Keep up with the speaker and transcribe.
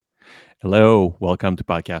Hello, welcome to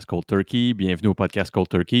Podcast Cold Turkey. Bienvenue au Podcast Cold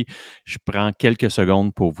Turkey. Je prends quelques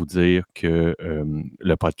secondes pour vous dire que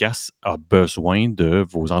le podcast a besoin de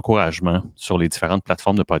vos encouragements sur les différentes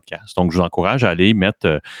plateformes de podcast. Donc, je vous encourage à aller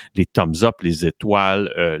mettre les thumbs up, les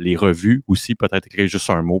étoiles, les revues aussi, peut-être écrire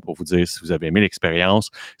juste un mot pour vous dire si vous avez aimé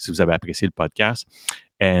l'expérience, si vous avez apprécié le podcast.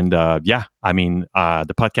 And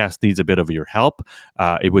the podcast needs a bit of your help.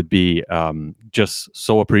 It would be just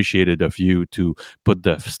so appreciated of you to put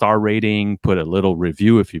the star rating, put a little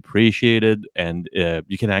review if you appreciate it, and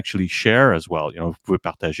you can actually share as well. Vous pouvez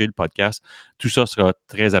partager le podcast. Tout ça sera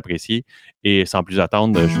très apprécié. Et sans plus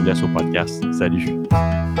attendre, je vous laisse au podcast. Salut.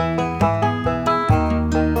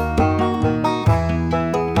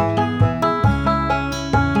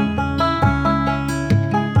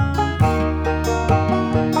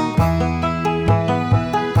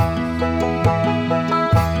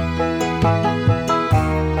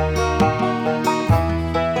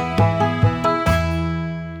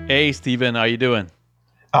 Hey, Steven, how you doing?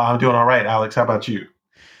 I'm doing all right, Alex. How about you?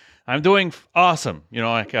 I'm doing awesome.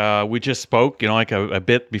 We just spoke, a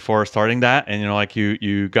bit before starting that, and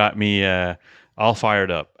you got me all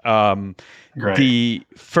fired up. Great. The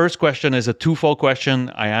first question is a twofold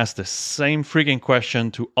question. I asked the same freaking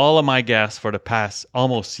question to all of my guests for the past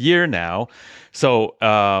almost year now. So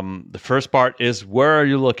the first part is, where are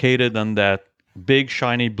you located on that big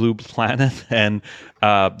shiny blue planet? And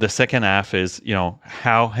the second half is,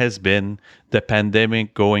 how has been the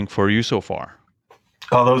pandemic going for you so far?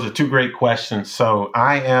 Oh, those are two great questions. So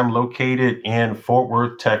I am located in Fort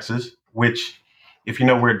Worth, Texas, which, if you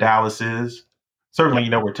know where Dallas is, certainly you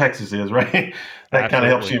know where Texas is, right? That kind of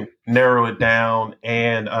helps you narrow it down.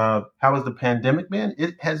 And how has the pandemic been?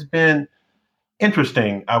 It has been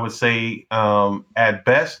interesting, I would say. At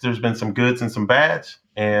best, there's been some goods and some bads,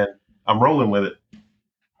 and I'm rolling with it.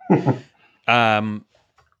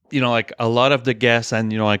 A lot of the guests,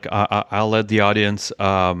 and I'll let the audience.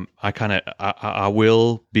 I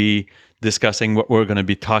will be discussing what we're going to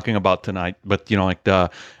be talking about tonight. But a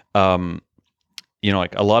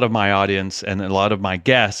lot of my audience and a lot of my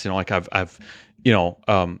guests, the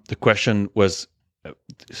question was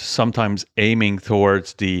sometimes aiming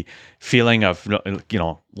towards the feeling of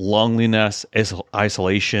loneliness,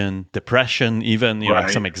 isolation, depression, even Right.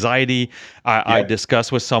 some anxiety. I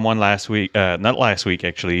discussed with someone last week, not last week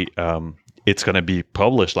actually. It's going to be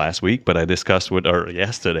published last week, but I discussed with her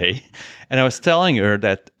yesterday, and I was telling her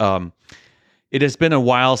that it has been a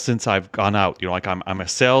while since I've gone out. I'm a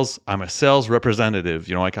sales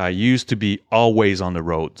representative. I used to be always on the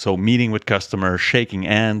road, so meeting with customers, shaking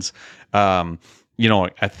hands.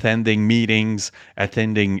 Attending meetings,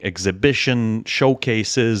 attending exhibition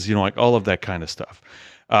showcases, all of that kind of stuff.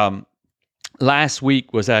 Last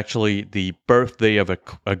week was actually the birthday of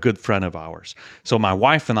a good friend of ours. So my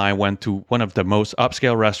wife and I went to one of the most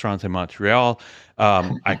upscale restaurants in Montreal.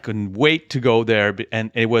 I couldn't wait to go there,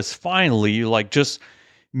 and it was finally just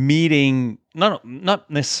meeting, not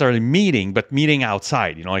necessarily meeting, but meeting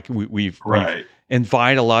outside. We've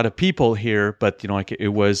invite a lot of people here, but it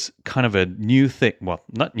was kind of a new thing. Well,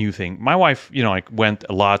 not new thing. My wife, went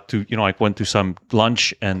a lot to, went to some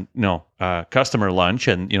lunch and customer lunch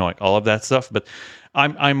and all of that stuff. But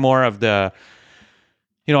I'm more of the,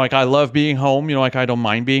 I love being home. I don't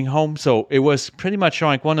mind being home. So it was pretty much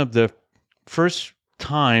one of the first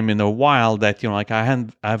time in a while that I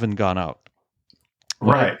haven't gone out.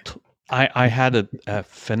 Right. I had a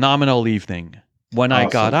phenomenal evening. When Awesome. I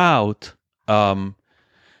got out,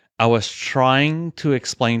 I was trying to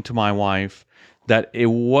explain to my wife that it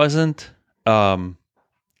wasn't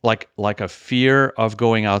like a fear of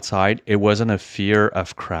going outside. It wasn't a fear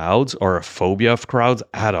of crowds or a phobia of crowds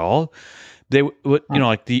at all. They would,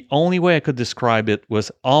 the only way I could describe it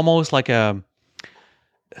was almost like a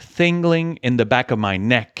tingling in the back of my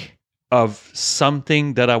neck of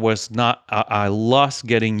something that I lost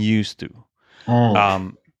getting used to.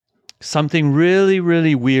 Something really,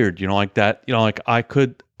 really weird, like that, I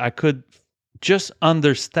could just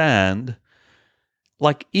understand,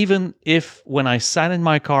 even if when I sat in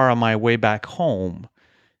my car on my way back home,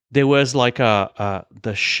 there was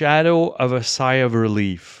the shadow of a sigh of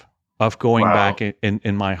relief of going back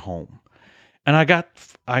in my home. And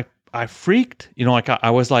I freaked, I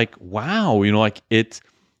was like, wow,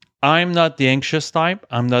 I'm not the anxious type.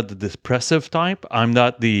 I'm not the depressive type. I'm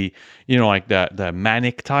not the, the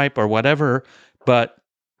manic type or whatever. But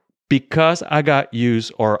because I got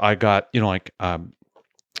used, or I got,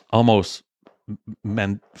 almost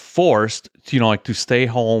forced, to stay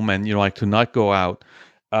home and, to not go out.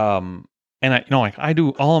 and like I do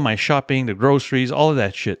all of my shopping, the groceries, all of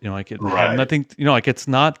that shit. Like it had Right. nothing. Like it's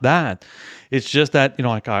not that. It's just that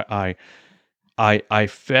like I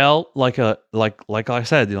felt like like I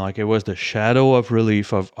said, like it was the shadow of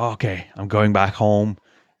relief of okay, I'm going back home.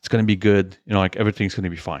 It's gonna be good. Like everything's gonna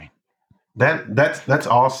be fine. That's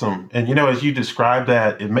awesome. And as you describe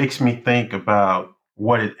that, it makes me think about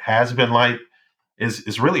what it has been like.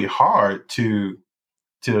 Is really hard to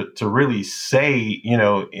really say, in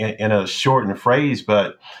a shortened phrase.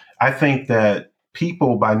 But I think that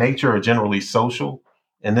people by nature are generally social,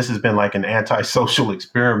 and this has been like an antisocial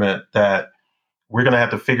experiment that we're going to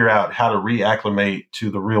have to figure out how to reacclimate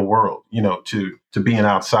to the real world, to being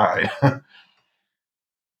outside.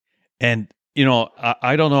 And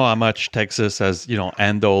I don't know how much Texas has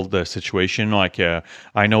handled the situation. Like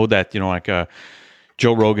I know that like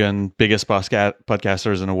Joe Rogan, biggest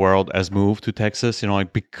podcasters in the world, has moved to Texas. Like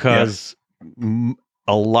Yeah, because m-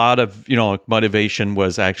 a lot of like motivation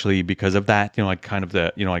was actually because of that. Like kind of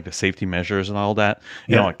the like the safety measures and all that.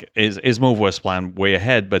 yeah. Like his move was planned way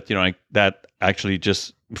ahead, but like that actually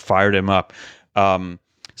just fired him up. Um,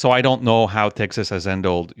 so I don't know how Texas has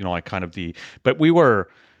handled like kind of the, but we were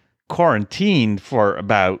quarantined for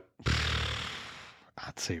about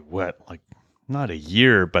I'd say what, like not a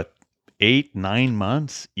year, but 8 9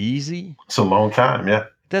 months easy. It's a long time. Yeah,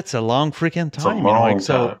 That's a long freaking it's a time, like long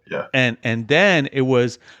so. time. Yeah, And then it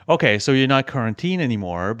was okay, so you're not quarantined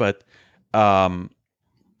anymore, but um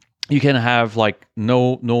you can have like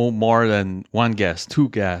no more than one guest, two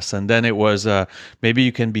guests, and then it was maybe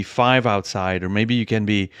you can be five outside, or maybe you can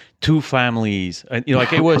be two families, and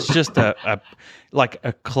like it was just a like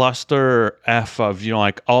a cluster f of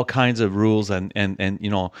like all kinds of rules and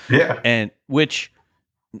yeah, and which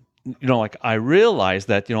like I realized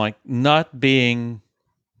that like not being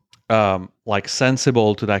like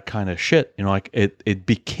sensible to that kind of shit, like it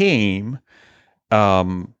became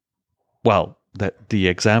um well, that the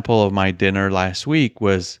example of my dinner last week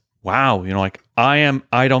was wow, like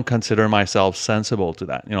I don't consider myself sensible to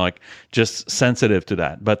that, like just sensitive to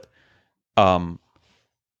that, um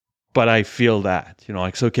but I feel that,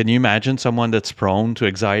 like so can you imagine someone that's prone to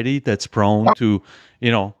anxiety, that's prone to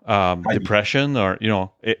I, depression, or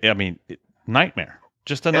I mean nightmare,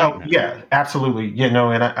 just a oh, nightmare. yeah, absolutely.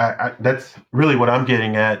 And that's really what I'm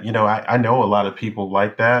getting at. I know a lot of people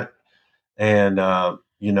like that, and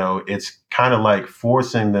it's kind of like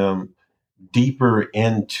forcing them deeper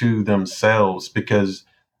into themselves because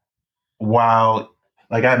while,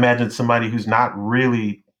 like, I imagine somebody who's not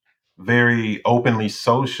really very openly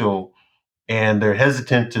social and they're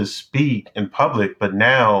hesitant to speak in public, but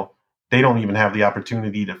now they don't even have the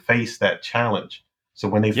opportunity to face that challenge. So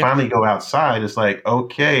when they Yep. finally go outside, it's like,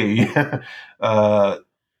 okay, uh,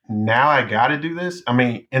 now I got to do this. I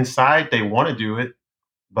mean, inside they want to do it,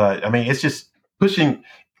 but I mean, it's just pushing.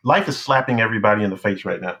 Life is slapping everybody in the face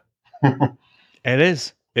right now. It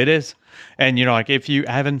is, and like if you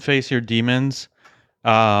haven't faced your demons,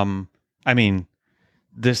 I mean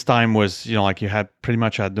this time was like you had pretty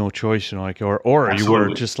much had no choice, like or you were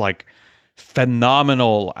Absolutely. just like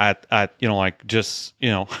phenomenal at like just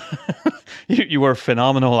you were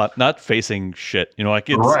phenomenal at not facing shit, like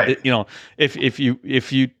Right.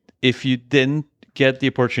 if you didn't get the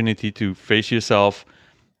opportunity to face yourself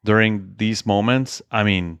during these moments, I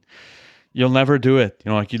mean you'll never do it,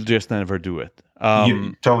 like you'll just never do it.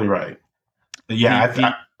 You're totally right. Yeah.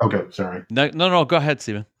 The Okay. Sorry. no, go ahead,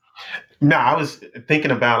 Steven. No, I was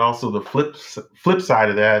thinking about also the flip side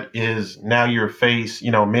of that is now you're faced,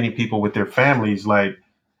 many people with their families, like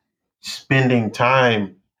spending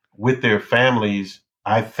time with their families.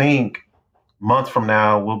 I think months from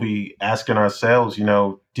now we'll be asking ourselves,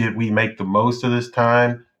 did we make the most of this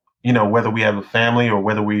time? Whether we have a family or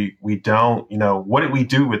whether we don't, what did we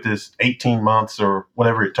do with this 18 months or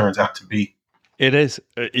whatever it turns out to be? It is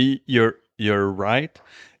you're right,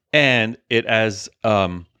 and it has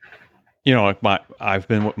like I've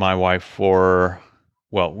been with my wife for,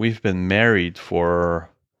 well, we've been married for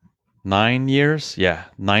 9 years. Yeah,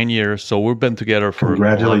 9 years. So we've been together for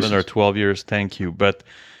 11 or Congratulations. 12 years. Thank you. But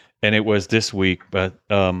and it was this week, but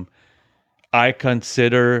I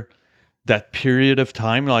consider that period of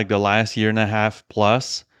time, like the last year and a half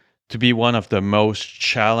plus, to be one of the most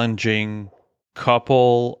challenging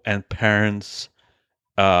couple and parents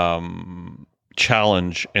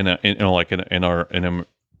challenge like in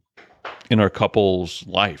our couple's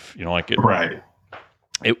life, like Right.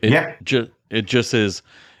 it Yeah. just is,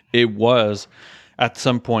 it was at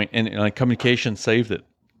some point, and like communication saved it,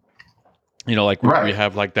 like we Right.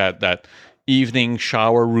 have like that evening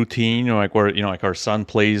shower routine, like where like our son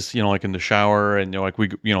plays like in the shower, and like we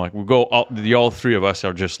like we go all three of us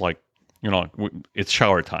are just like it's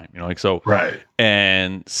shower time, like so, Right.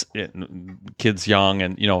 and kids young,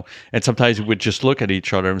 and and sometimes we would just look at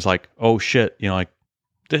each other and it's like, oh shit, like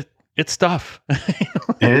it's tough.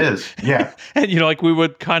 It is. Yeah. And like we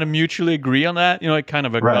would kind of mutually agree on that, like kind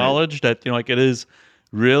of Right. acknowledge that like it is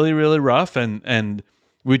really really rough, and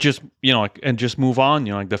we just like, and just move on,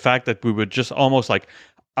 like the fact that we would just almost like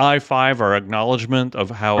I-5 our acknowledgement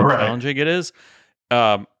of how Right. challenging it is.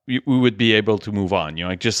 We would be able to move on,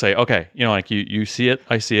 like just say, okay, like you see it,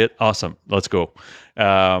 I see it, awesome, let's go.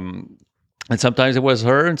 um and sometimes it was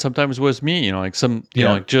her and sometimes it was me, like some,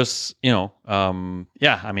 Yeah. like just, yeah,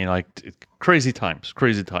 I mean, like crazy times,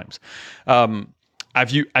 crazy times. um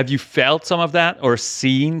have you felt some of that or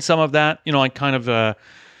seen some of that, like kind of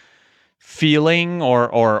feeling,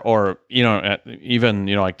 or even,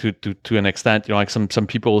 like to an extent, like some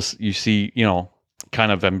people you see,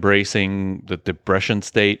 kind of embracing the depression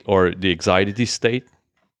state or the anxiety state.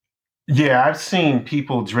 Yeah, I've seen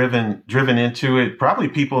people driven into it, probably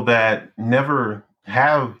people that never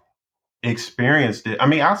have experienced it. I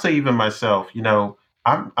mean, I'll say even myself,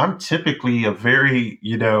 I'm typically a very,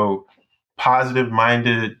 positive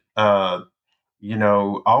minded,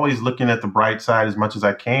 always looking at the bright side as much as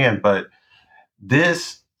I can. But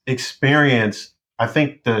this experience, I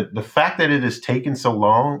think the fact that it has taken so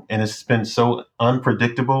long and it's been so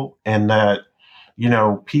unpredictable, and that,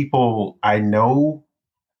 people I know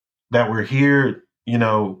that were here,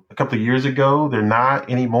 a couple of years ago, they're not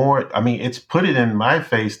anymore. I mean, it's put it in my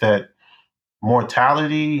face that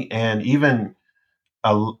mortality and even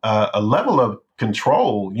a level of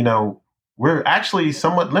control, we're actually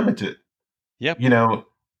somewhat limited, Yep. you know.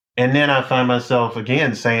 And then I find myself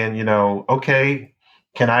again saying, okay,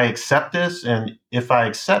 can I accept this? And if I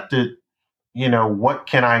accept it, what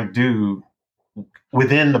can I do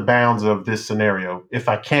within the bounds of this scenario? If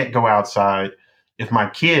I can't go outside, if my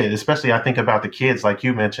kid, especially I think about the kids, like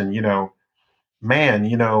you mentioned,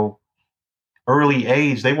 man, early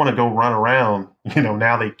age, they want to go run around,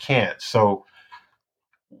 now they can't. So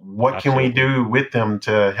what can we Absolutely. do with them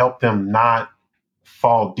to help them not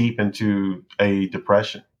fall deep into a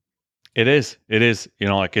depression? It is,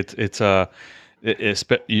 like it's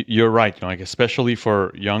you're right, like especially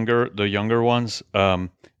for the younger ones,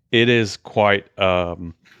 it is quite a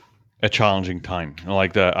challenging time.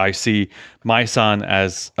 Like I see my son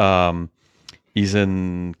as he's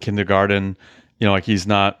in kindergarten, like he's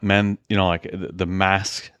not like the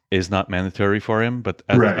mask is not mandatory for him, but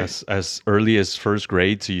Right. as early as first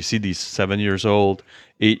grade, so you see these 7 years old,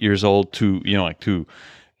 8 years old to, like to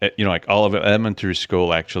like all of elementary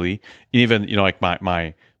school actually, even, like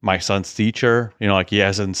my son's teacher, like he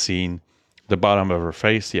hasn't seen the bottom of her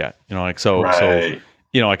face yet, like so Right.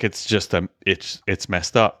 like it's just it's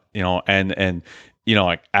messed up, and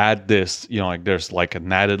like add this, like there's like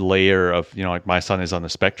an added layer of, like my son is on the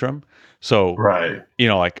spectrum, so Right.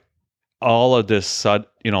 like all of this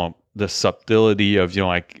the subtlety of,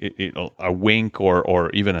 like a wink or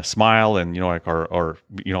even a smile, and like or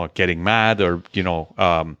like getting mad, or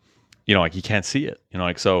like you can't see it,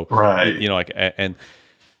 like so Right. like and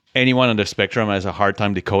anyone on the spectrum has a hard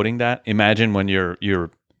time decoding that. Imagine when you're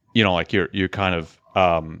like you're kind of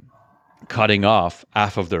cutting off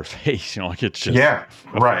half of their face, like it's just Yeah. a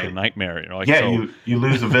fucking Right. nightmare, like Yeah. so You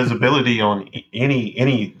lose the visibility on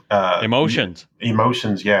any emotions.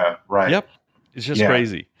 emotions. Yeah. Right. Yep, it's just Yeah.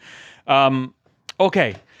 crazy. um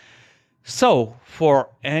okay. So, for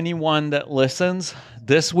anyone that listens,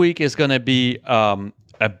 this week is going to be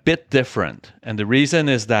a bit different. And the reason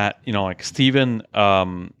is that, like Stephen,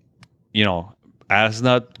 you know, has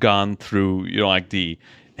not gone through, like the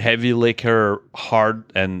heavy liquor, hard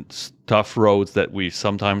and tough roads that we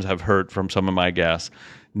sometimes have heard from some of my guests.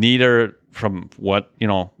 Neither from what,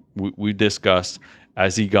 we discussed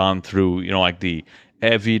has he gone through, like the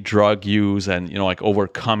heavy drug use and, like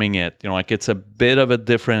overcoming it. Like it's a bit of a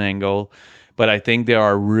different angle, but I think there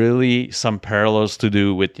are really some parallels to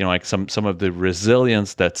do with, like some of the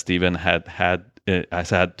resilience that Stephen has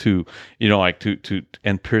had to, like to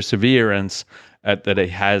and perseverance that he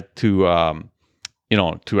had to,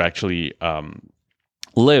 to actually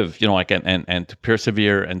live, like and to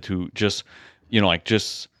persevere and to just, like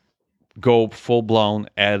just go full blown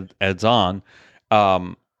adds on.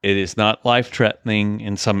 It is not life threatening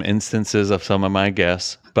in some instances of some of my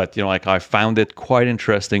guests, but like I found it quite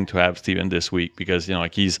interesting to have Stephen this week because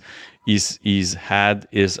like he's had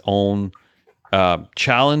his own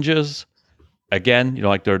challenges. Again,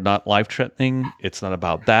 like they're not life threatening. It's not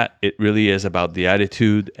about that. It really is about the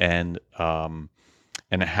attitude and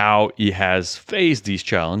how he has faced these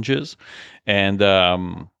challenges. And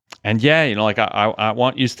And yeah, like I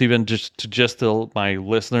want you, Stephen, just tell my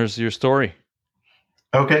listeners your story.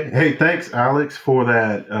 Okay. Hey, thanks, Alex, for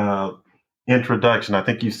that introduction. I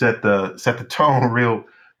think you set the tone real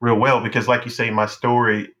well because, like you say, my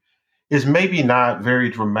story is maybe not very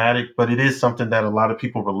dramatic, but it is something that a lot of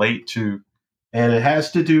people relate to, and it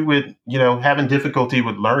has to do with having difficulty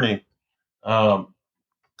with learning. Um,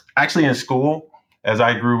 Actually, in school, as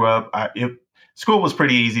I grew up, school was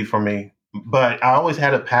pretty easy for me, but I always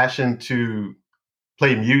had a passion to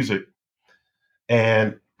play music,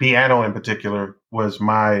 and piano in particular was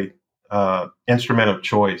my instrument of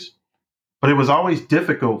choice. But it was always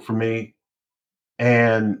difficult for me,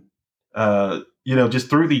 and just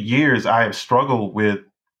through the years, I have struggled with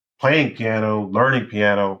playing piano, learning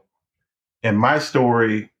piano, and my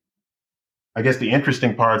story. I guess the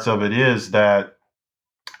interesting parts of it is that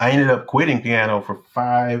I ended up quitting piano for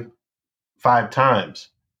five times.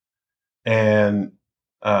 And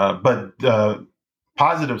but the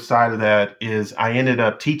positive side of that is I ended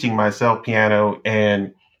up teaching myself piano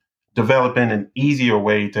and developing an easier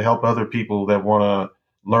way to help other people that want to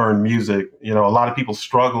learn music. A lot of people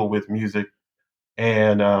struggle with music,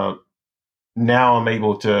 and now I'm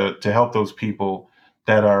able to help those people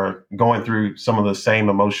that are going through some of the same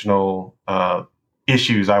emotional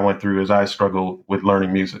issues I went through as I struggled with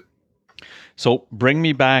learning music. So bring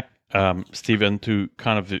me back, Stephen, to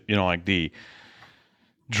kind of like the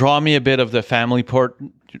draw me a bit of the family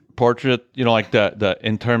portrait. Like the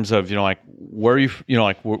in terms of like where you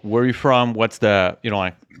like where you from, what's the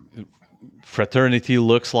like fraternity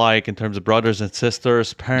looks like in terms of brothers and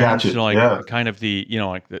sisters, parents. Gotcha. Like Yeah. kind of the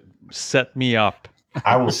like set me up.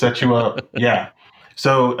 I will set you up. Yeah.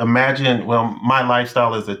 So imagine, well, my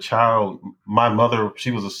lifestyle as a child, my mother, she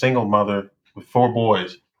was a single mother with four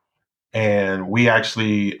boys. And we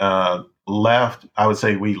actually left. I would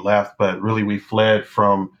say we left, but really we fled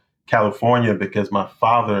from California because my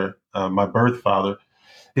father, my birth father,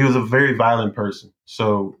 he was a very violent person.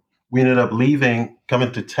 So we ended up leaving,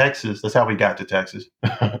 coming to Texas. That's how we got to Texas.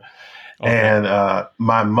 Okay. And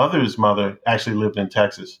my mother's mother actually lived in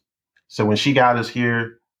Texas. So when she got us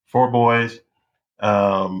here, four boys,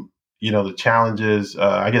 um, the challenges,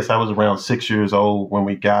 I guess I was around 6 years old when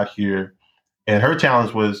we got here. And her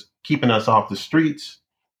challenge was keeping us off the streets,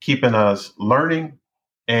 keeping us learning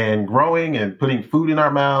and growing and putting food in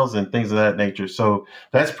our mouths and things of that nature. So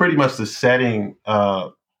that's pretty much the setting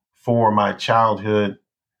for my childhood.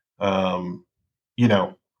 Um, you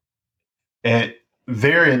know, and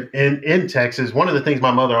there in Texas, one of the things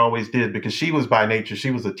my mother always did, because she was by nature,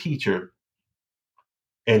 she was a teacher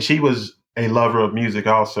and she was a lover of music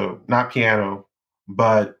also, not piano,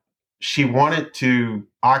 but she wanted to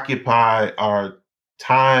occupy our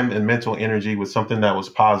time and mental energy with something that was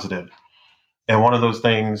positive. And one of those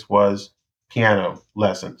things was piano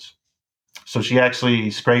lessons. So she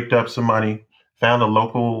actually scraped up some money, found a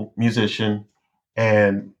local musician,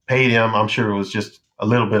 and paid him. I'm sure it was just a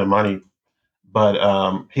little bit of money, but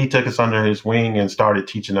he took us under his wing and started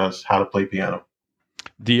teaching us how to play piano.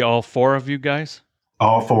 The all four of you guys.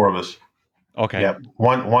 All four of us. Okay. Yeah,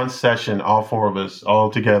 one session, all four of us,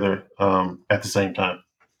 all together at the same time.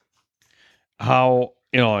 How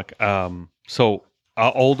like so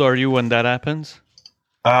how old are you when that happens?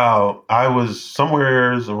 I was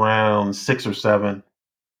somewhere around 6 or 7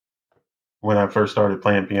 when I first started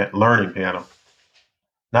playing piano, learning piano.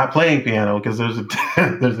 Not playing piano because there's a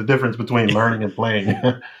there's a difference between learning and playing.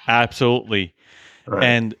 Absolutely. Right.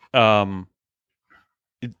 And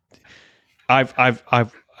it,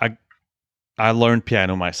 I learned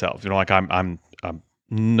piano myself. Like I'm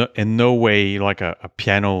in no way like a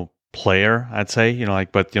piano player, I'd say.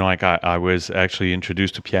 Like but like I was actually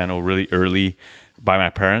introduced to piano really early by my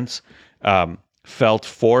parents. Felt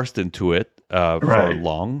forced into it for Right.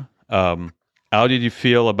 long. How did you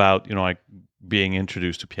feel about like being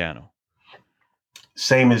introduced to piano?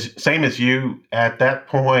 Same as you. At that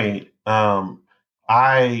point,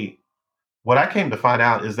 I what I came to find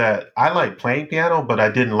out is that I like playing piano, but I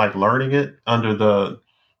didn't like learning it under the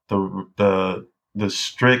the the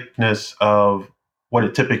strictness of what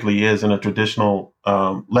it typically is in a traditional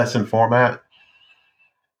lesson format.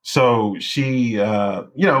 So she,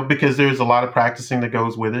 because there's a lot of practicing that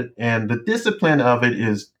goes with it, and the discipline of it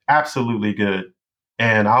is absolutely good.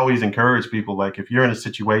 And I always encourage people, like, if you're in a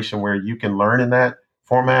situation where you can learn in that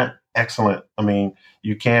format, excellent. I mean,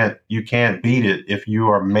 you can't beat it if you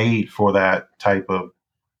are made for that type of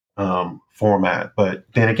format. But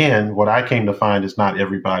then again, what I came to find is not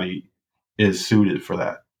everybody is suited for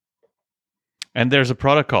that. And there's a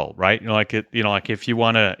protocol, right? Like like if you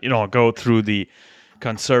want to go through the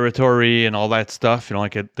conservatory and all that stuff,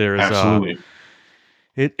 like there's Absolutely.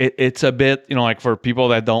 It's a bit, like for people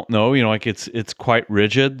that don't know, like it's quite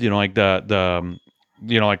rigid, like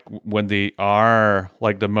like when they are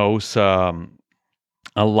like the most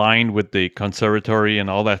aligned with the conservatory and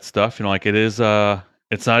all that stuff, like it is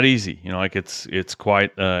it's not easy, like it's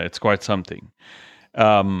quite something.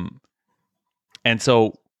 Um and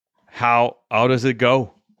so how does it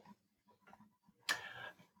go?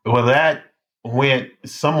 Well, that went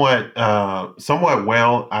somewhat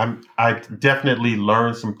well. I definitely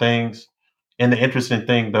learned some things. And the interesting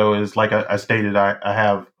thing though is, like I stated, I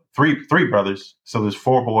have three brothers, so there's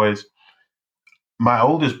four boys. My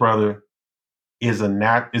oldest brother is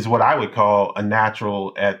what I would call a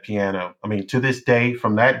natural at piano. I mean, to this day,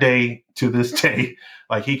 from that day to this day,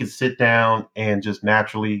 like he could sit down and just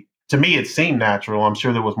naturally. To me, it seemed natural. I'm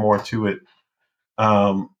sure there was more to it,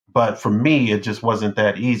 but for me, it just wasn't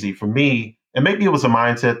that easy. For me, and maybe it was a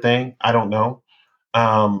mindset thing. I don't know.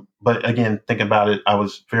 But again, think about it. I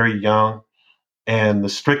was very young, and the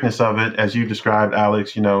strictness of it, as you described,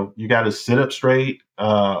 Alex. You got to sit up straight.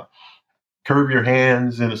 Curve your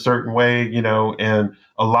hands in a certain way, and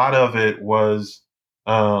a lot of it was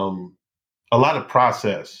um, a lot of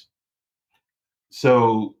process.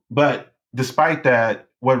 So, but despite that,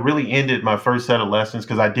 what really ended my first set of lessons,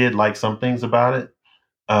 because I did like some things about it,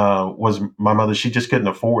 was my mother. She just couldn't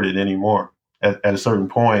afford it anymore. At a certain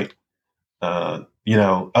point, other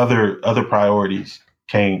priorities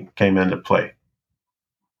came into play.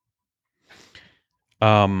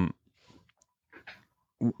 um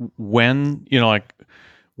when, like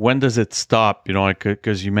when does it stop, like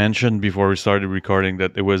because you mentioned before we started recording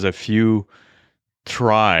that there was a few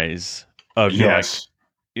tries of, like Yes.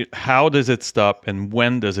 how does it stop and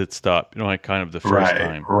when does it stop, like kind of the first Right,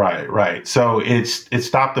 time? right, right. So it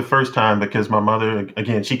stopped the first time because my mother,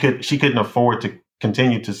 again, she couldn't afford to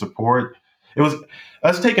continue to support. It was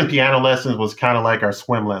us taking piano lessons was kind of like our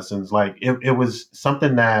swim lessons. Like it was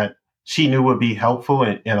something that she knew would be helpful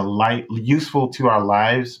and a light useful to our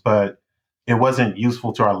lives, but it wasn't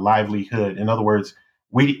useful to our livelihood. In other words,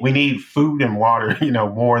 we need food and water,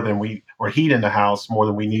 more than or heat in the house more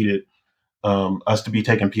than we needed us to be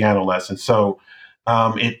taking piano lessons. So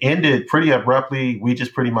it ended pretty abruptly. We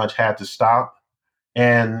just pretty much had to stop.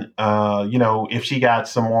 And if she got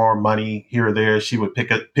some more money here or there, she would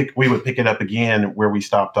we would pick it up again where we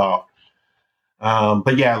stopped off.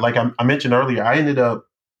 But yeah, like I mentioned earlier, I ended up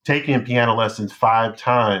taking piano lessons 5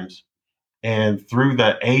 times. And through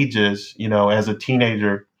the ages, as a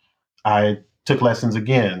teenager, I took lessons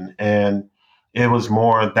again. And it was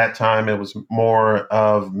more at that time, it was more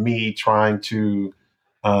of me trying to,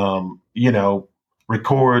 um, you know,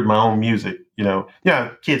 record my own music.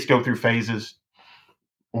 Yeah, kids go through phases.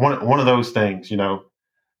 One of those things. As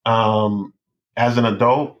an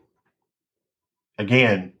adult,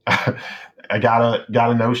 again, I got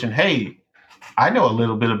a notion. Hey, I know a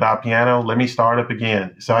little bit about piano. Let me start up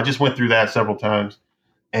again. So I just went through that several times,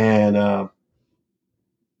 and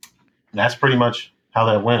that's pretty much how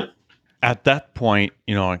that went. At that point,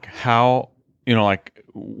 like how, like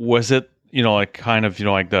was it, like kind of,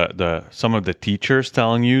 like the some of the teachers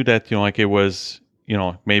telling you that, like it was,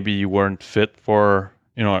 maybe you weren't fit for,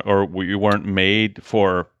 or you weren't made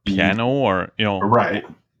for piano, or Right.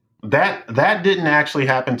 That didn't actually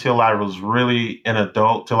happen till I was really an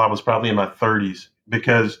adult, till I was probably in my 30s.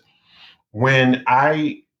 Because when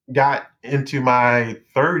I got into my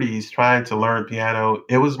 30s trying to learn piano,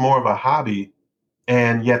 it was more of a hobby.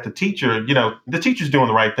 And yet the teacher's doing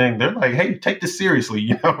the right thing. They're like, hey, take this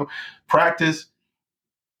seriously, practice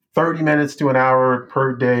 30 minutes to an hour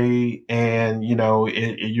per day. And,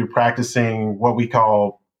 you're practicing what we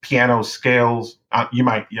call piano scales. You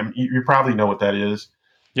probably know what that is,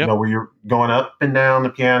 yep, where you're going up and down the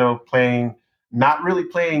piano, playing, not really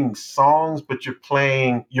playing songs, but you're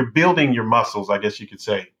building your muscles, I guess you could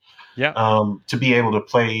say, yeah, to be able to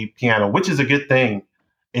play piano, which is a good thing.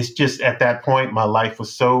 It's just at that point, my life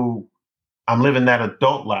was I'm living that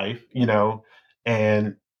adult life,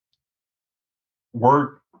 and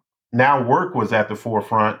work work was at the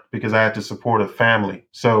forefront because I had to support a family.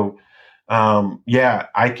 So, yeah,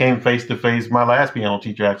 I came face to face. My last piano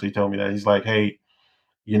teacher actually told me that. He's like, hey,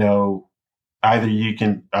 you know, either you're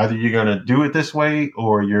going to do it this way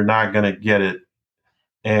or you're not going to get it.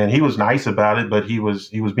 And he was nice about it, but he was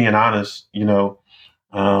being honest,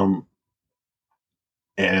 um,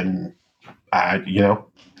 and I,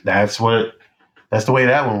 that's that's the way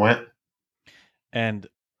that one went. and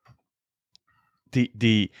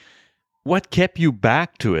the what kept you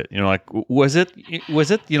back to it, like was it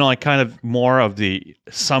like kind of more of the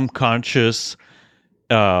subconscious,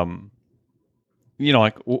 um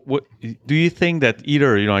like what do you think that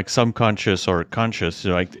either like subconscious or conscious,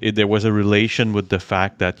 there was a relation with the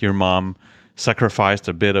fact that your mom sacrificed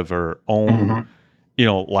a bit of her own Hmm.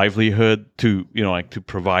 livelihood to like to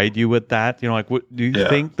provide you with that, like what do you Yeah.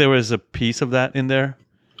 think there was a piece of that in there?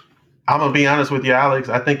 I'm gonna be honest with you, Alex.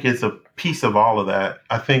 I think it's a piece of all of that.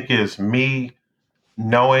 I think it's me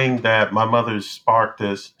knowing that my mother sparked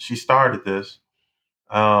this. She started this.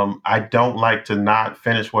 I don't like to not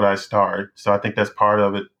finish what I start, so I think that's part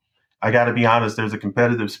of it. I got to be honest. There's a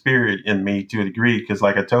competitive spirit in me to a degree because,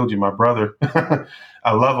 like I told you, my brother,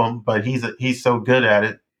 I love him, but he's so good at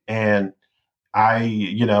it, and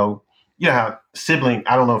how sibling.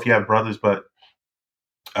 I don't know if you have brothers, but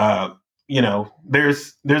uh,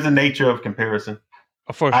 there's a nature of comparison.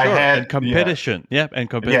 For I sure. had, And yeah, competition. Yep. And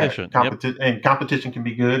yeah, competition. Yep. competition can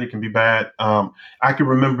be good, it can be bad. I can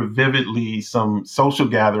remember vividly some social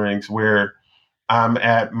gatherings where I'm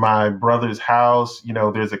at my brother's house.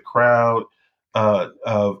 There's a crowd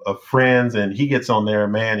of friends, and he gets on there,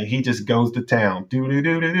 man, and he just goes to town, do do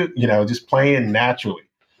do do do, just playing naturally.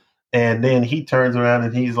 And then he turns around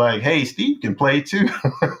and he's like, "Hey, Steve can play too."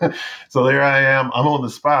 So there I am. I'm on the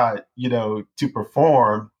spot, to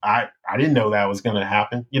perform. I didn't know that was going to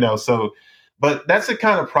happen, So, but that's the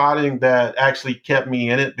kind of prodding that actually kept me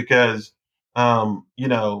in it because, um, you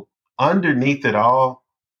know, underneath it all,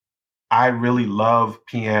 I really love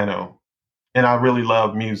piano and I really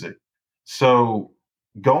love music. So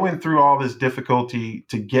going through all this difficulty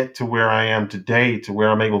to get to where I am today, to where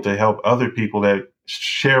I'm able to help other people that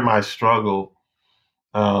share my struggle,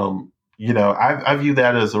 I view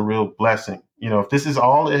that as a real blessing. If this is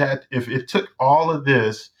all it had, if it took all of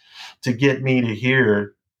this to get me to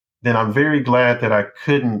here, then I'm very glad that I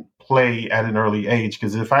couldn't play at an early age.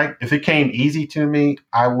 Because if it came easy to me,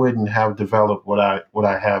 I wouldn't have developed what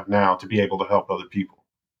I have now to be able to help other people.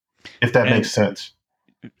 If that And makes sense.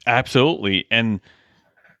 absolutely.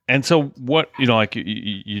 And so what, like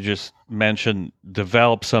you just mentioned,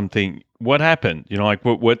 develop something. What happened? Like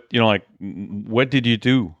what, like what did you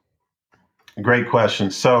do? Great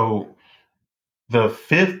question. So the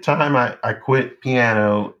fifth time I quit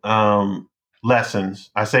piano lessons,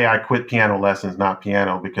 I say I quit piano lessons, not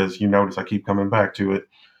piano, because you notice I keep coming back to it.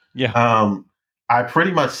 Yeah. Um, I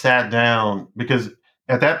pretty much sat down because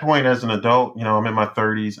at that point, as an adult, I'm in my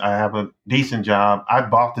 30s. I have a decent job. I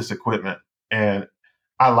bought this equipment, and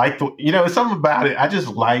I like it's something about it. I just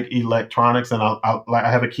like electronics, and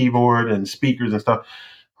I have a keyboard and speakers and stuff.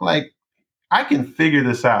 Like I can figure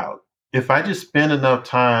this out if I just spend enough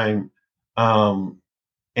time. Um,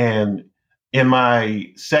 and in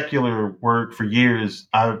my secular work for years,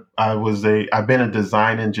 I've been a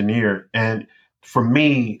design engineer, and for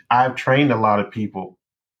me, I've trained a lot of people.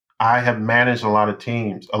 I have managed a lot of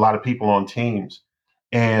teams, a lot of people on teams,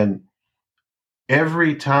 and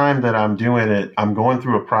every time that I'm doing it, I'm going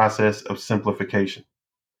through a process of simplification.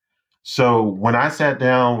 So when I sat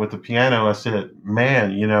down with the piano, I said,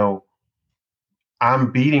 "Man,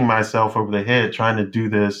 I'm beating myself over the head trying to do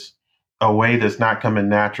this a way that's not coming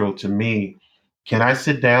natural to me. Can I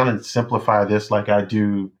sit down and simplify this like I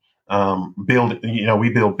do we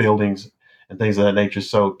build buildings and things of that nature.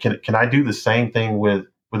 So can I do the same thing with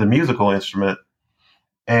a musical instrument?"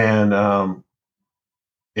 And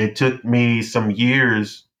it took me some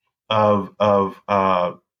years of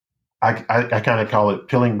I kind of call it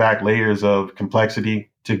peeling back layers of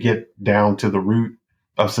complexity to get down to the root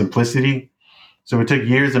of simplicity. So it took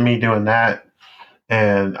years of me doing that,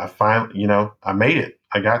 and I finally, I made it.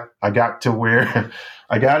 I got to where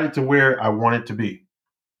I got it to where I wanted to be.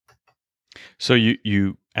 So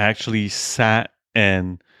you actually sat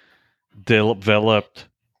and developed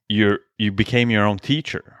you became your own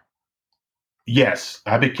teacher. Yes,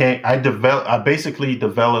 I basically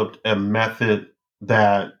developed a method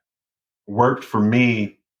that worked for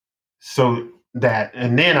me, so that,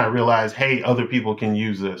 and then I realized, hey, other people can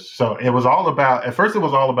use this. So at first it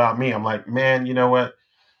was all about me. I'm like, man, you know what?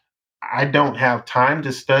 I don't have time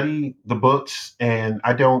to study the books, and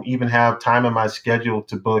I don't even have time in my schedule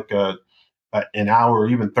to book an hour or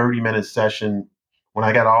even 30-minute session when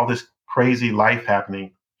I got all this crazy life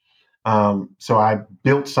happening. So I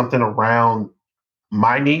built something around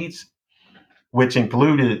my needs, which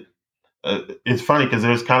included. It's funny because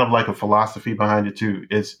there's kind of like a philosophy behind it too.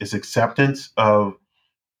 It's acceptance of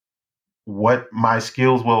what my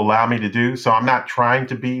skills will allow me to do. So I'm not trying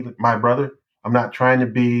to be my brother. I'm not trying to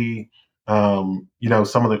be, one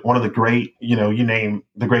of the great, you name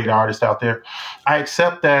the great artists out there. I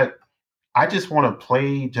accept that I just want to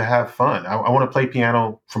play to have fun. I want to play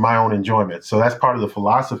piano for my own enjoyment. So that's part of the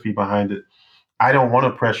philosophy behind it. I don't want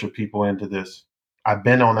to pressure people into this. I've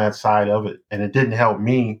been on that side of it, and it didn't help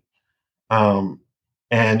me. Um,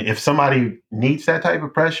 and if somebody needs that type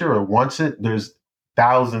of pressure or wants it, there's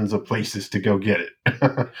thousands of places to go get it.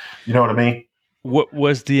 You know what I mean? What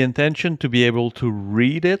was the intention, to be able to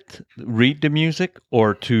read the music,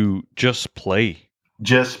 or to just play?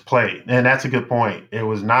 Just play. And that's a good point. It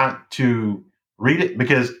was not to read it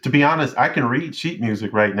because, to be honest, I can read sheet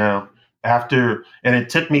music right now and it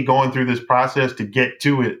took me going through this process to get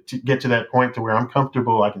to it, to get to that point to where I'm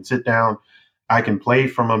comfortable. I can sit down, I can play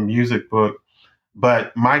from a music book.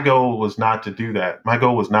 But my goal was not to do that. My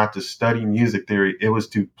goal was not to study music theory. It was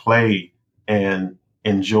to play and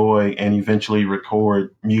enjoy and eventually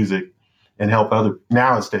record music and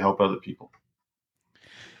now it's to help other people.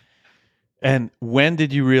 And when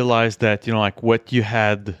did you realize that, like, what you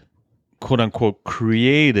had, quote unquote,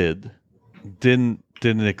 created didn't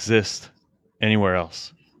exist anywhere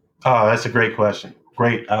else? Oh, that's a great question.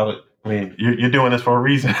 Great. I mean, you're doing this for a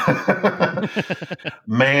reason.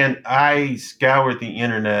 Man, I scoured the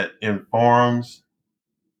internet in forums,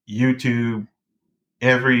 YouTube,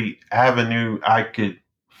 every avenue I could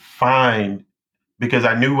find because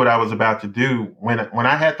I knew what I was about to do. When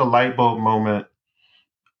I had the light bulb moment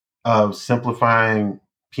of simplifying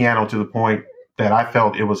piano to the point that I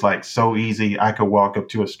felt it was like so easy, I could walk up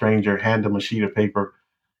to a stranger, hand them a sheet of paper,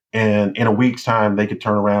 and in a week's time they could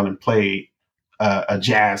turn around and play a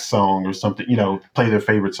jazz song or something, play their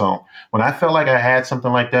favorite song. When I felt like I had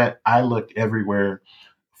something like that, I looked everywhere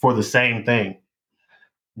for the same thing,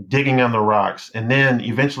 digging on the rocks. And then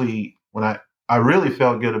eventually, when I really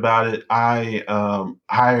felt good about it, I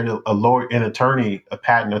hired a lawyer, an attorney, a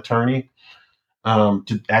patent attorney,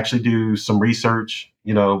 to actually do some research,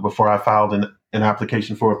 before I filed an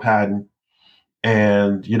application for a patent.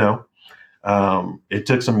 And, it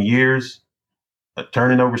took some years,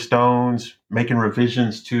 turning over stones, making even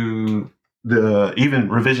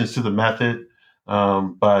revisions to the method.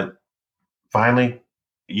 But finally,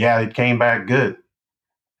 yeah, it came back good.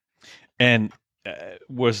 And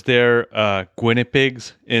was there guinea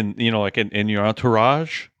pigs in, like, in your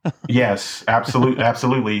entourage? Yes, absolutely,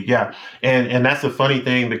 absolutely, yeah. And that's a funny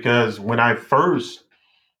thing because when I first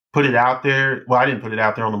put it out there, well, I didn't put it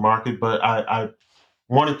out there on the market, but I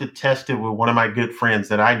wanted to test it with one of my good friends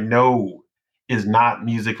that I know is not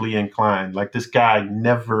musically inclined. Like this guy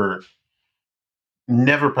never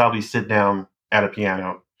probably sit down at a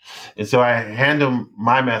piano. And so I hand him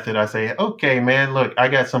my method. I say, okay, man, look, I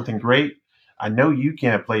got something great. I know you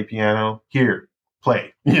can't play piano. Here,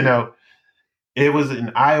 play. It was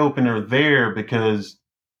an eye opener there because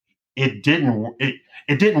it didn't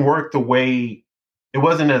work the way, it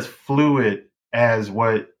wasn't as fluid as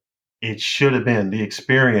what it should have been. The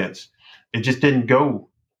experience, it just didn't go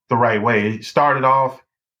the right way. It started off,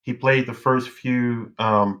 he played the first few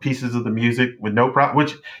pieces of the music with no problem,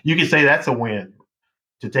 which you could say that's a win.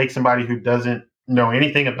 To take somebody who doesn't know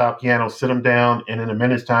anything about piano, sit him down, and in a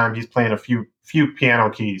minute's time he's playing a few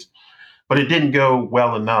piano keys. But it didn't go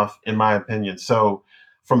well enough, in my opinion. So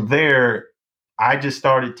from there, I just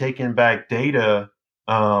started taking back data,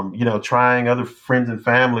 trying other friends and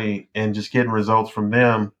family and just getting results from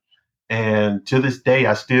them. And to this day,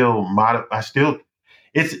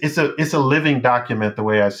 it's a living document the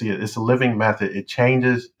way I see it. It's a living method. It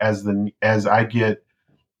changes as I get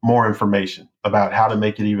more information about how to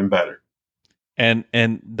make it even better. And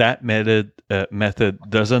that method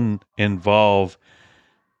doesn't involve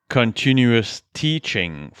continuous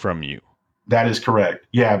teaching from you. That is correct.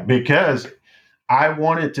 Yeah, because I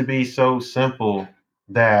want it to be so simple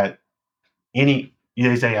that they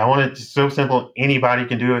say I want it so simple anybody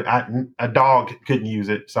can do it. A dog couldn't use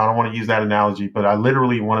it, so I don't want to use that analogy, but I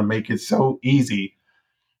literally want to make it so easy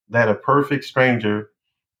that a perfect stranger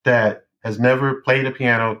that has never played a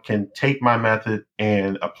piano can take my method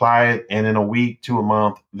and apply it, and in a week to a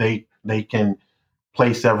month they can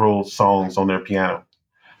play several songs on their piano.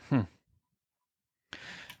 Hmm.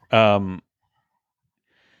 Um,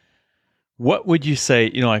 what would you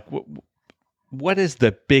say? Like, what is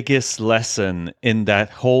the biggest lesson in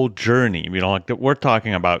that whole journey? Like that we're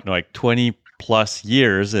talking about, like 20 plus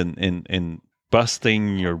years in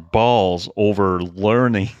busting your balls over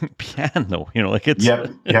learning piano. Like it's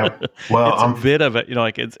Yep, yep. Well, it's a bit of it.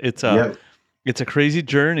 Like yep, it's a crazy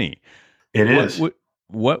journey. it What is. would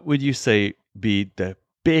what would you say be the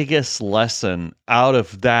biggest lesson out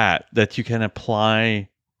of that you can apply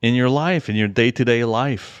in your life, in your day to day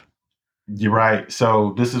life? You're right.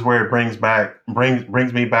 So this is where it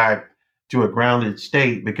brings me back to a grounded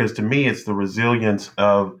state because to me it's the resilience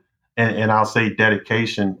of and I'll say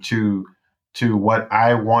dedication to what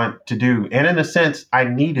I want to do. And in a sense, I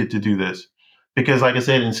needed to do this because like I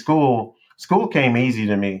said in school, school came easy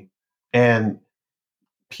to me, and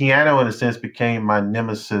piano in a sense became my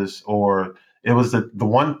nemesis, or it was the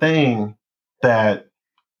one thing that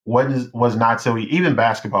was not so even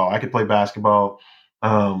basketball. I could play basketball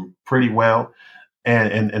pretty well,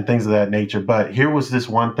 and things of that nature. But here was this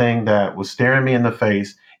one thing that was staring me in the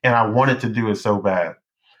face, and I wanted to do it so bad.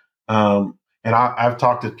 And I've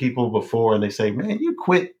talked to people before, and they say, "Man, you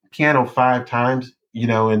quit piano 5 times."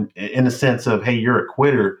 In the sense of, "Hey, you're a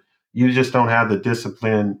quitter. You just don't have the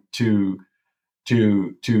discipline to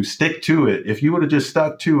stick to it. If you would have just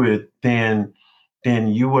stuck to it, then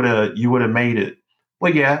you would have made it."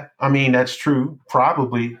 Well, yeah, I mean that's true,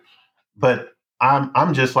 probably, but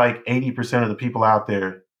I'm just like 80% of the people out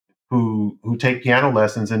there who take piano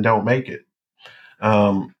lessons and don't make it.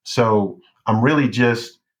 So I'm really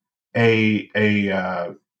just a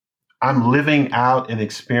I'm living out an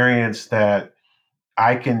experience that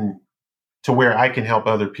I can to where I can help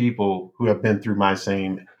other people who have been through my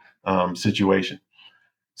same situation.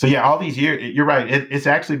 So yeah, all these years, you're right. It's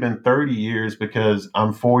actually been 30 years because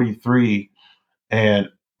I'm 43, and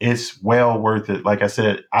it's well worth it. Like I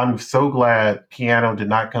said, I'm so glad piano did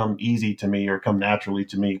not come easy to me or come naturally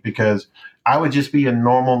to me, because I would just be a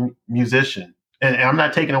normal musician. And I'm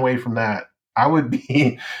not taking away from that. I would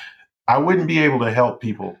be, I wouldn't be able to help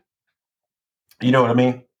people. You know what I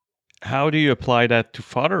mean? How do you apply that to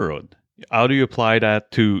fatherhood? How do you apply that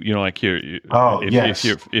to, like Oh, if you're yes.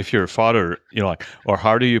 if you're a father, like, or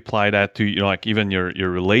how do you apply that to, like, even your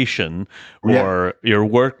relation Yeah. or your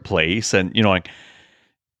workplace, and like,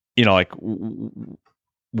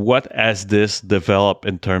 what has this developed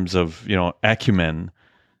in terms of, acumen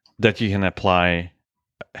that you can apply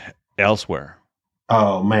elsewhere?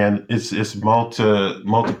 Oh man, it's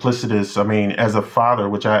multiplicitous. I mean, as a father,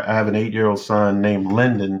 which I have an 8-year-old son named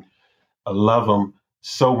Lyndon. I love him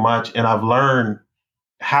so much, and I've learned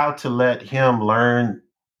how to let him learn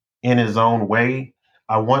in his own way.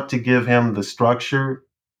 I want to give him the structure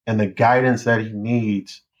and the guidance that he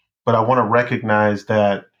needs, but I want to recognize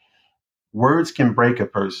that words can break a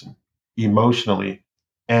person emotionally,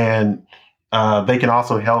 and they can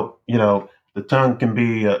also help. The tongue can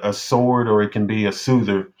be a sword, or it can be a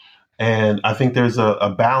soother, and I think there's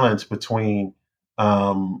a balance between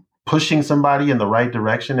pushing somebody in the right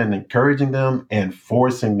direction and encouraging them, and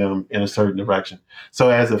forcing them in a certain direction.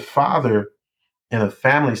 So, as a father, in a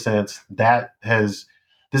family sense, this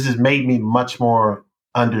has made me much more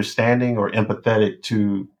understanding or empathetic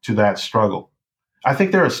to that struggle. I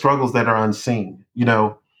think there are struggles that are unseen.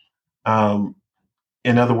 Um,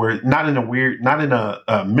 in other words, not in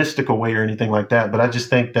a mystical way or anything like that, but I just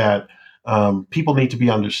think that people need to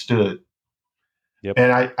be understood. Yep.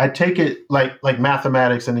 And I take it like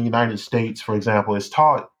mathematics in the United States, for example, is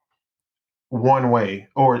taught one way,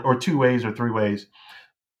 or two ways, or three ways.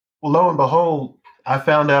 Well, lo and behold, I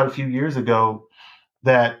found out a few years ago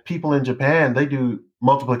that people in Japan, they do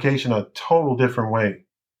multiplication a total different way.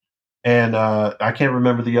 And I can't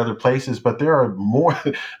remember the other places, but there are more.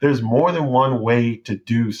 There's more than one way to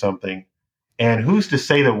do something, and who's to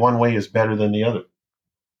say that one way is better than the other?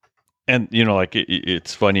 And like,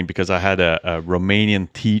 it's funny because I had a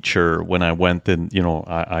Romanian teacher when I went, and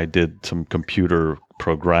I did some computer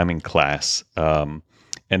programming class, and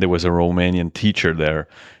there was a Romanian teacher there,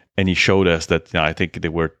 and he showed us that, I think they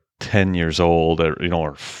were 10 years old,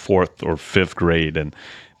 or fourth or fifth grade, and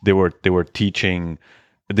they were teaching,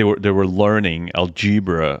 they were learning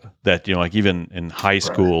algebra that, like, even in high Right.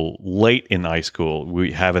 school, late in high school,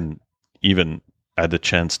 we haven't even had the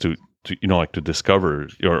chance to like, to discover,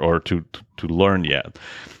 or to learn yet.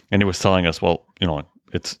 And he was telling us, well,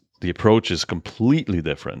 it's the approach is completely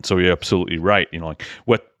different. So you're absolutely right. Like,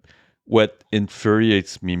 what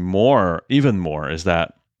infuriates me even more, is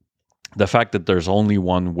that the fact that there's only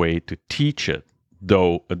one way to teach it,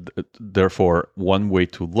 though, therefore one way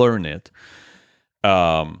to learn it.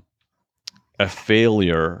 um a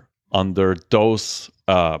failure under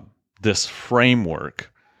this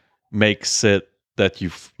framework makes it that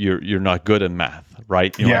you're not good in math,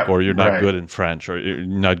 right? Like, Yeah. or you're not Right. good in French, or you're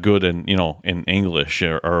not good in, in English,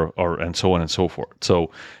 or and so on and so forth.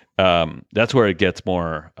 So that's where it gets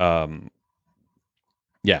more,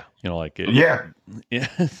 yeah, like Yeah. yeah,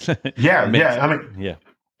 Yeah. makes, Yeah. I mean, yeah.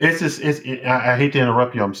 it's just I hate to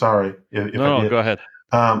interrupt you. I'm sorry if I No, no, did. go ahead.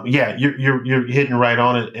 Yeah, you're hitting right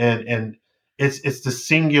on it, and it's the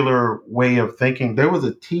singular way of thinking. There was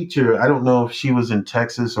a teacher. I don't know if she was in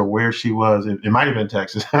Texas or where she was. It might have been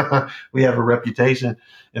Texas. We have a reputation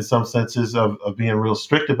in some senses of being real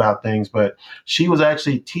strict about things, but she was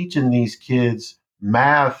actually teaching these kids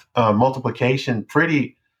math, multiplication,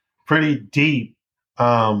 pretty deep,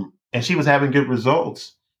 and she was having good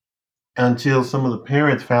results. until some of the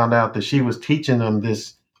parents found out that she was teaching them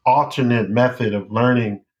this alternate method of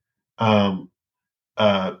learning um,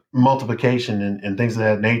 multiplication and things of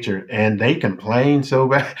that nature. And they complained so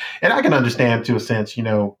bad. And I can understand to a sense,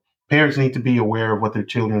 parents need to be aware of what their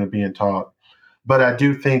children are being taught. But I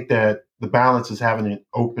do think that the balance is having an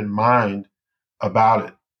open mind about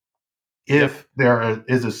it. Yep. If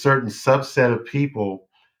is a certain subset of people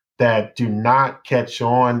that do not catch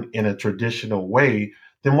on in a traditional way,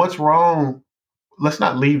 then what's wrong? Let's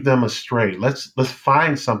not leave them astray. Let's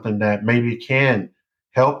find something that maybe can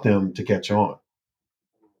help them to catch on.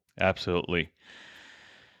 Absolutely.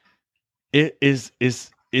 Is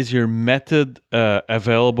your method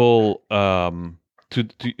available to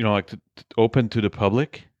like to open to the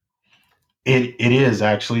public? It is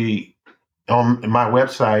actually on my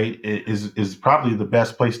website. It is probably the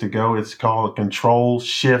best place to go. It's called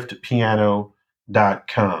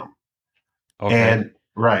controlshiftpiano.com. Okay. And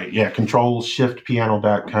right, yeah,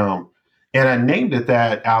 controlshiftpiano.com. And I named it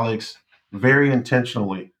that, Alex, very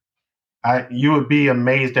intentionally. You would be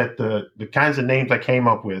amazed at the kinds of names I came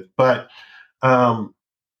up with, but um,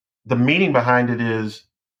 the meaning behind it is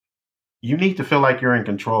you need to feel like you're in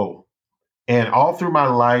control. And all through my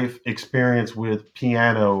life experience with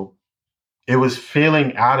piano, it was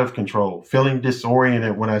feeling out of control, feeling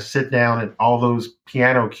disoriented when I sit down at all those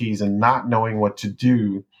piano keys and not knowing what to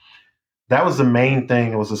do. That was the main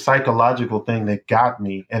thing. It was a psychological thing that got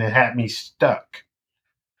me and it had me stuck.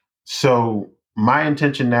 So my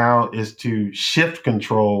intention now is to shift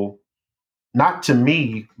control, not to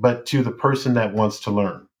me, but to the person that wants to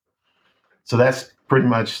learn. So that's pretty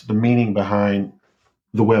much the meaning behind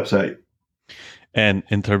the website. And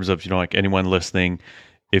in terms of like anyone listening,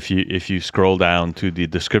 if you scroll down to the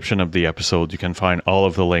description of the episode, you can find all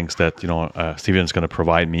of the links that Steven's going to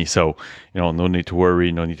provide me. So no need to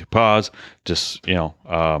worry, no need to pause. Just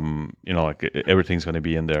like everything's going to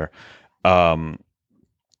be in there. Um,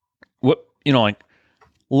 what like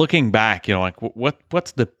looking back, like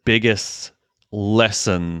what's the biggest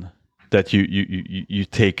lesson that you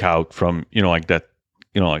take out from like that,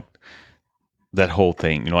 like that whole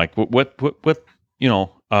thing, like what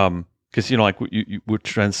because like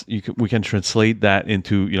we can translate that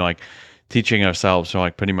into like teaching ourselves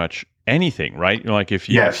like pretty much anything, right? Like if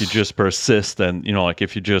you Yes. just persist and like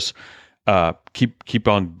if you just keep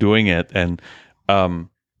on doing it and um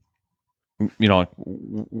like,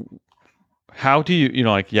 how do you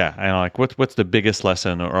like yeah and like what's the biggest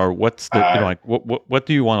lesson, or what's the Uh, like what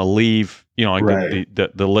do you want to leave like right.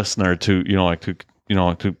 the listener to like to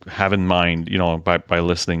have in mind by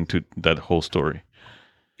listening to that whole story?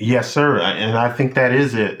 Yes, sir. And I think that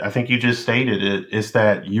is it. I think you just stated it. It's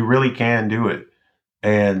that you really can do it.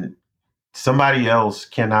 And somebody else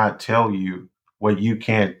cannot tell you what you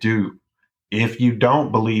can't do. If you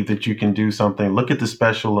don't believe that you can do something, look at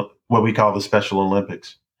what we call the Special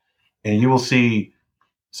Olympics, and you will see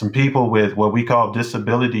some people with what we call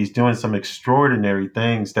disabilities doing some extraordinary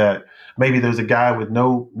things that maybe there's a guy with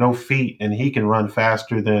no feet and he can run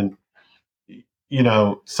faster than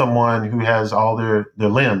someone who has all their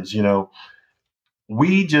limbs.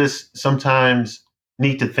 We just sometimes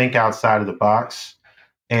need to think outside of the box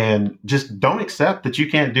and just don't accept that you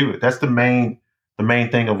can't do it. That's the main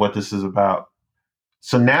thing of what this is about.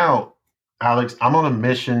 So now, Alex, I'm on a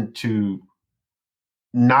mission to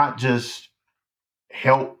not just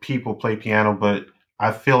help people play piano, but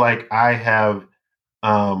I feel like I have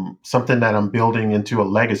something that I'm building into a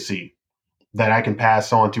legacy that I can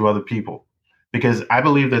pass on to other people. Because I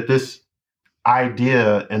believe that this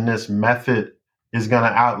idea and this method is going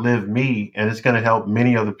to outlive me and it's going to help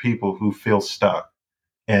many other people who feel stuck.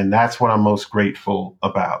 And that's what I'm most grateful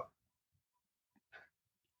about.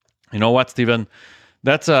 You know what, Stephen?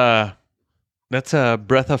 That's a breath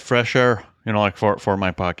of fresh air, like for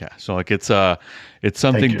my podcast. So like it's Thank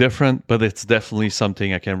something you. different, but it's definitely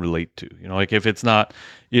something I can relate to. Like if it's not,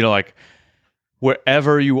 like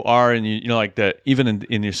wherever you are, and like that, even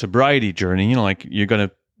in your sobriety journey, like you're gonna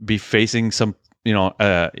be facing some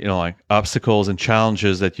like obstacles and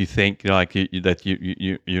challenges that you think like that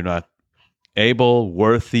you're not able,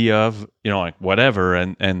 worthy of, like whatever,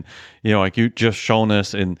 and like you just shown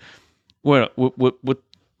us in what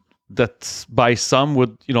that's by some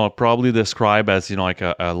would probably describe as like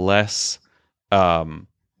a less um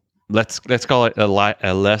let's call it a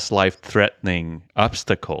less life threatening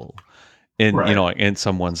obstacle in Right. in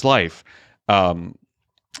someone's life. um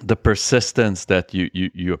the persistence that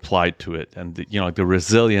you applied to it, and the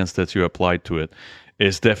resilience that you applied to it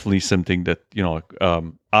is definitely something that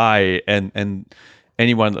I and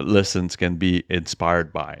anyone that listens can be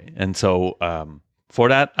inspired by. And so for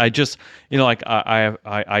that. I just, like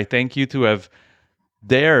I thank you to have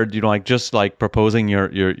dared, like just like proposing your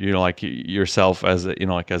like yourself as a,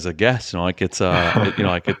 like as a guest, like it's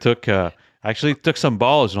like it took actually it took some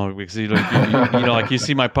balls, because like like you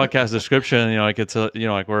see my podcast description, like it's a,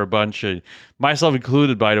 like we're a bunch of, myself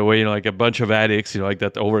included, by the way, like a bunch of addicts, like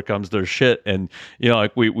that overcomes their shit, and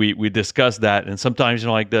like we discuss that, and sometimes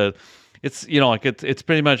like it's, like it's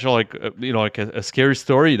pretty much like like a scary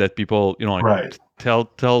story that people, like Right.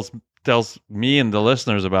 tells me and the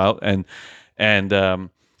listeners about, and and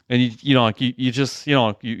like you just,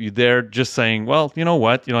 you there just saying, well, you know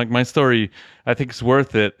what, like my story, I think it's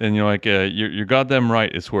worth it, and like you're goddamn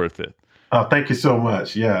right, it's worth it. Oh, thank you so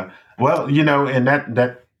much. Yeah. Well, and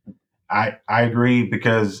that I agree,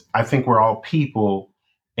 because I think we're all people,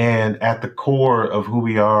 and at the core of who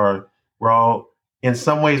we are, we're all, in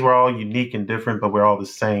some ways we're all unique and different, but we're all the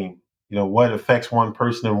same. What affects one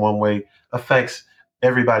person in one way affects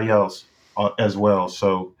everybody else as well.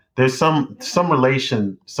 So there's some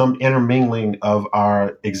relation, some intermingling of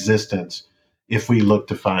our existence if we look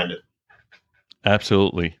to find it.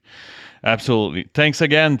 Absolutely. Absolutely. Thanks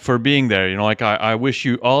again for being there. Like I wish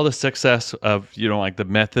you all the success of, like the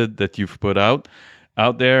method that you've put out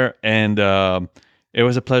there. And it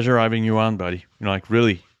was a pleasure having you on, buddy. Like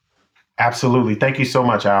really. Absolutely. Thank you so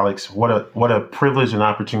much, Alex. What a privilege and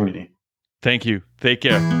opportunity. Thank you. Take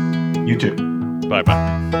care. You too. Bye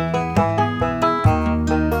bye.